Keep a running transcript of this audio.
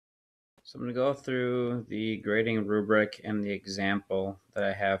So I'm going to go through the grading rubric and the example that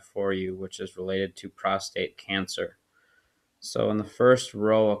I have for you, which is related to prostate cancer. So in the first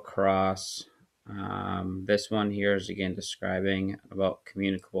row across, this one here is again describing about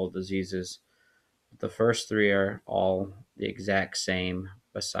communicable diseases. The first three are all the exact same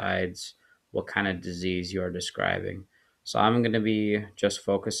besides what kind of disease you are describing. So I'm going to be just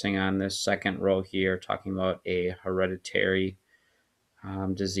focusing on this second row here, talking about a hereditary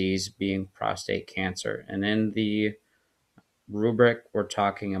disease being prostate cancer. And in the rubric, we're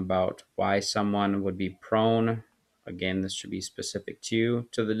talking about why someone would be prone. Again, this should be specific to you,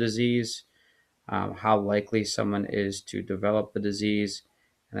 to the disease, how likely someone is to develop the disease,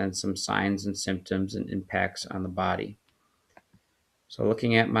 and then some signs and symptoms and impacts on the body. So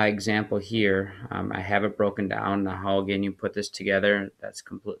looking at my example here, I have it broken down. Now how again you put this together, that's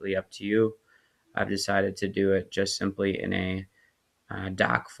completely up to you. I've decided to do it just simply in a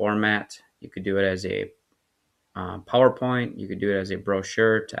doc format. You could do it as a PowerPoint. You could do it as a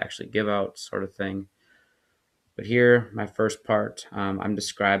brochure to actually give out, sort of thing. But here, my first part, I'm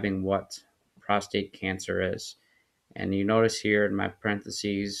describing what prostate cancer is. And you notice here in my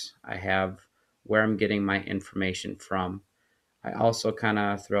parentheses, I have where I'm getting my information from. I also kind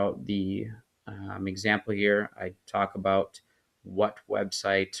of, throughout the example here, I talk about what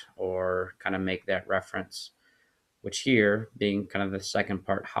website or kind of make that reference, which here being kind of the second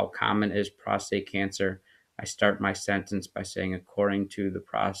part, how common is prostate cancer? I start my sentence by saying, according to the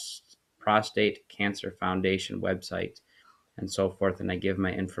Prostate Cancer Foundation website, and so forth. And I give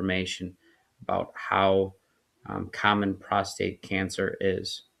my information about how common prostate cancer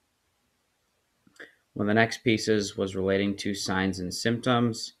is. One of the next pieces was relating to signs and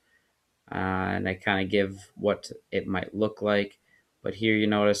symptoms, and I kind of give what it might look like. But here you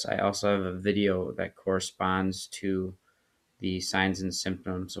notice I also have a video that corresponds to the signs and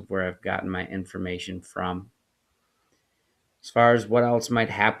symptoms of where I've gotten my information from. As far as what else might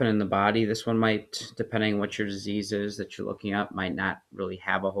happen in the body, this one might, depending on what your disease is that you're looking up, might not really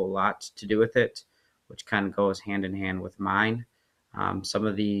have a whole lot to do with it, which kind of goes hand in hand with mine. Some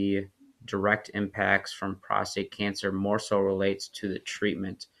of the direct impacts from prostate cancer more so relates to the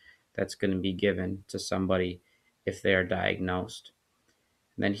treatment that's going to be given to somebody if they are diagnosed.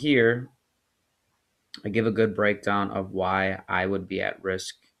 And then here, I give a good breakdown of why I would be at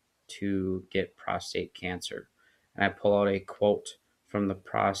risk to get prostate cancer. And I pull out a quote from the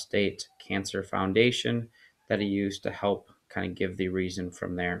Prostate Cancer Foundation that I use to help kind of give the reason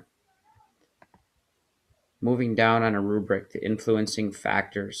from there. Moving down on a rubric, the influencing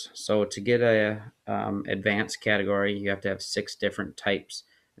factors. So to get a advanced category, you have to have 6 different types,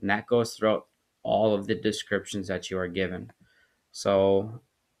 and that goes throughout all of the descriptions that you are given. So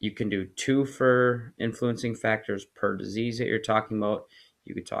you can do 2 for influencing factors per disease that you're talking about.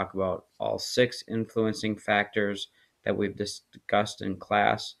 You could talk about all 6 influencing factors that we've discussed in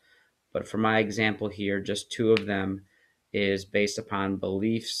class. But for my example here, just 2 of them is based upon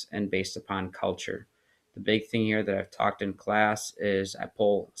beliefs and based upon culture. The big thing here that I've talked in class is I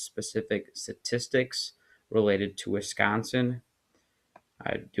pull specific statistics related to Wisconsin.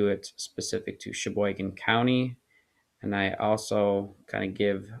 I do it specific to Sheboygan County, and I also kind of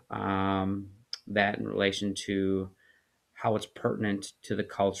give that in relation to how it's pertinent to the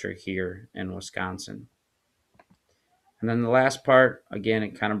culture here in Wisconsin. And then the last part, again,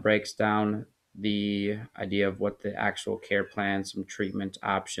 it kind of breaks down the idea of what the actual care plan, some treatment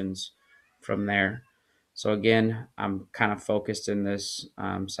options from there. So again, I'm kind of focused in this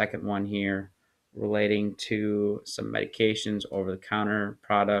second one here relating to some medications, over-the-counter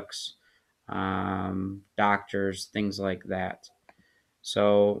products, doctors, things like that.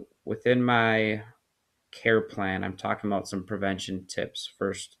 So within my care plan, I'm talking about some prevention tips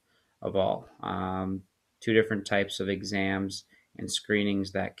first of all. 2 different types of exams and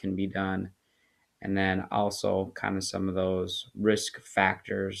screenings that can be done, and then also kind of some of those risk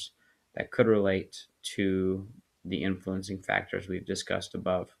factors that could relate to the influencing factors we've discussed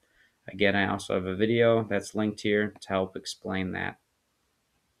above. Again, I also have a video that's linked here to help explain that.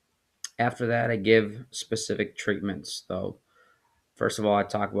 After that, I give specific treatments, though. First of all, I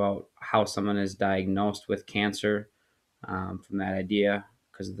talk about how someone is diagnosed with cancer from that idea,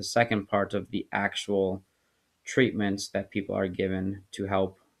 because the second part of the actual treatments that people are given to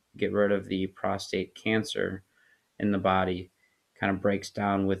help get rid of the prostate cancer in the body kind of breaks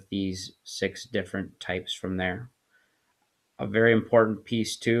down with these 6 different types from there. A very important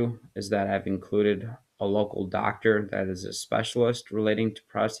piece too is that I've included a local doctor that is a specialist relating to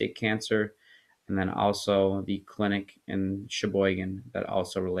prostate cancer, and then also the clinic in Sheboygan that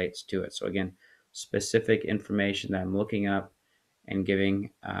also relates to it. So again, specific information that I'm looking up and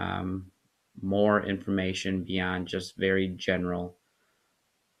giving more information beyond just very general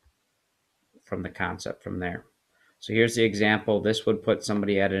from the concept from there. So here's the example. This would put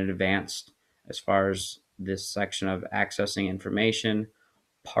somebody at an advanced as far as this section of accessing information,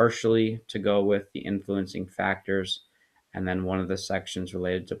 partially to go with the influencing factors, and then one of the sections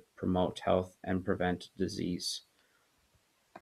related to promote health and prevent disease.